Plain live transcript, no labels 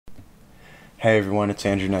Hey everyone, it's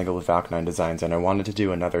Andrew Nagel with Valk9 Designs, and I wanted to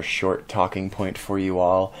do another short talking point for you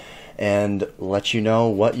all and let you know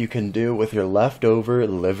what you can do with your leftover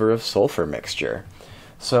liver of sulfur mixture.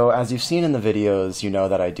 So as you've seen in the videos, you know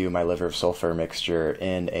that I do my liver of sulfur mixture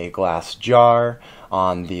in a glass jar.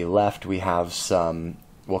 On the left we have some,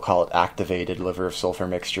 we'll call it activated liver of sulfur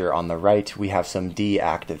mixture. On the right we have some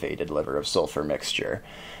deactivated liver of sulfur mixture.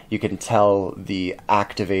 You can tell the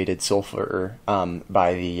activated sulfur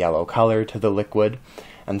by the yellow color to the liquid.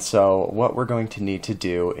 And so what we're going to need to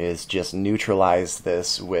do is just neutralize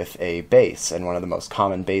this with a base. And one of the most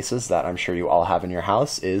common bases that I'm sure you all have in your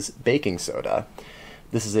house is baking soda.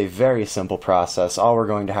 This is a very simple process. All we're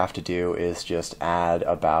going to have to do is just add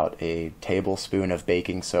about a tablespoon of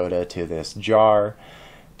baking soda to this jar.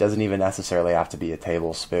 Doesn't even necessarily have to be a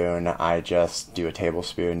tablespoon. I just do a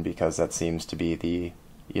tablespoon because that seems to be the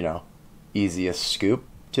easiest scoop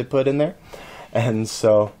to put in there. And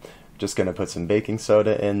so just gonna put some baking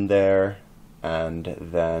soda in there, and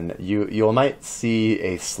then you might see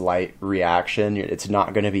a slight reaction. It's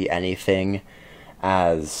not going to be anything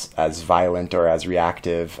as violent or as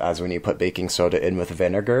reactive as when you put baking soda in with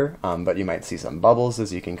vinegar, but you might see some bubbles,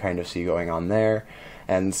 as you can kind of see going on there.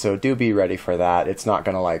 And so do be ready for that. It's not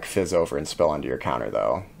gonna like fizz over and spill onto your counter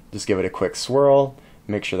though. Just give it a quick swirl.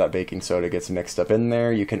 Make sure that baking soda gets mixed up in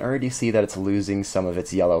there. You can already see that it's losing some of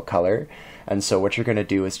its yellow color. And so what you're going to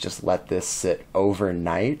do is just let this sit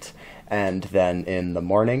overnight. And then in the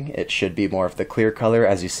morning, it should be more of the clear color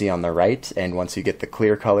as you see on the right. And once you get the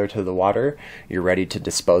clear color to the water, you're ready to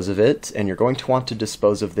dispose of it. And you're going to want to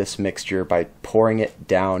dispose of this mixture by pouring it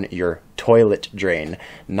down your toilet drain.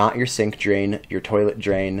 Not your sink drain, your toilet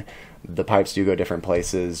drain. The pipes do go different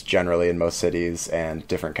places generally in most cities, and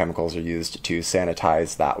different chemicals are used to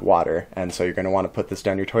sanitize that water. And so you're going to want to put this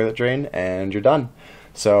down your toilet drain and you're done.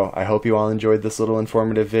 So I hope you all enjoyed this little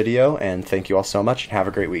informative video, and thank you all so much and have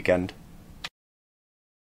a great weekend.